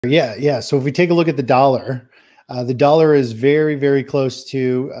Yeah. So if we take a look at the dollar is very, very close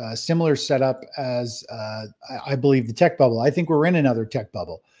to a similar setup as I believe the tech bubble. I think we're in another tech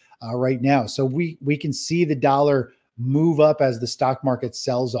bubble right now. So we can see the dollar move up as the stock market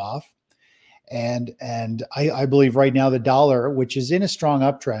sells off. And I believe right now the dollar, which is in a strong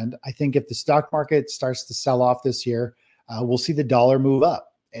uptrend, I think if the stock market starts to sell off this year, we'll see the dollar move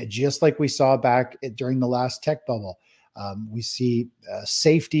up. And just like we saw back during the last tech bubble, we see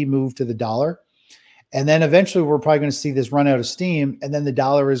safety move to the dollar. And then eventually we're probably going to see this run out of steam. And then the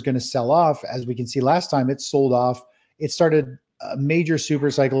dollar is going to sell off. As we can see last time, it sold off. It started a major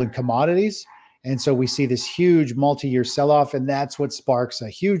super cycle in commodities. And so we see this huge multi-year sell-off. And that's what sparks a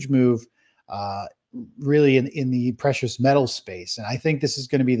huge move really in the precious metal space. And I think this is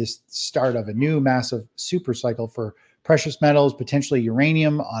going to be the start of a new massive super cycle for precious metals, potentially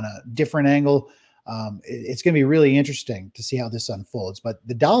uranium on a different angle. It's going to be really interesting to see how this unfolds. But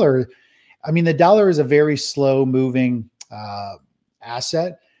the dollar, the dollar is a very slow moving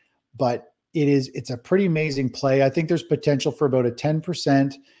asset, but it's a pretty amazing play. I think there's potential for about a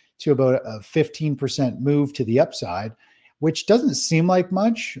 10% to about a 15% move to the upside, which doesn't seem like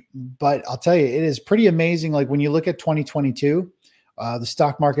much, but I'll tell you, it is pretty amazing. Like when you look at 2022, the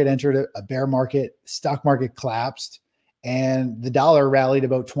stock market entered a bear market, stock market collapsed, and the dollar rallied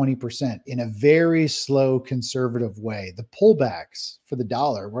about 20% in a very slow, conservative way. The pullbacks for the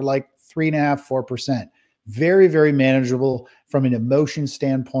dollar were like 3.5%, 4%. Very, very manageable from an emotion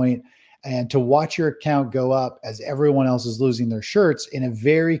standpoint. And to watch your account go up as everyone else is losing their shirts in a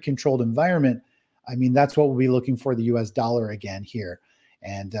very controlled environment, that's what we'll be looking for the US dollar again here.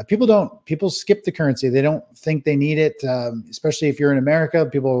 And people skip the currency. They don't think they need it, especially if you're in America.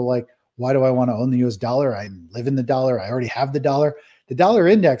 People are like, why do I want to own the US dollar? I live in the dollar. I already have the dollar. The dollar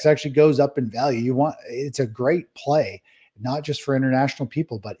index actually goes up in value. It's a great play, not just for international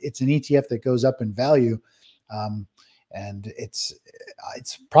people, but it's an ETF that goes up in value. And it's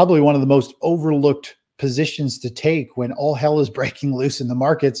probably one of the most overlooked positions to take when all hell is breaking loose in the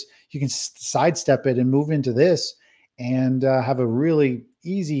markets. You can sidestep it and move into this and have a really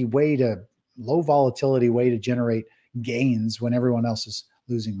easy low volatility way to generate gains when everyone else is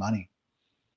losing money.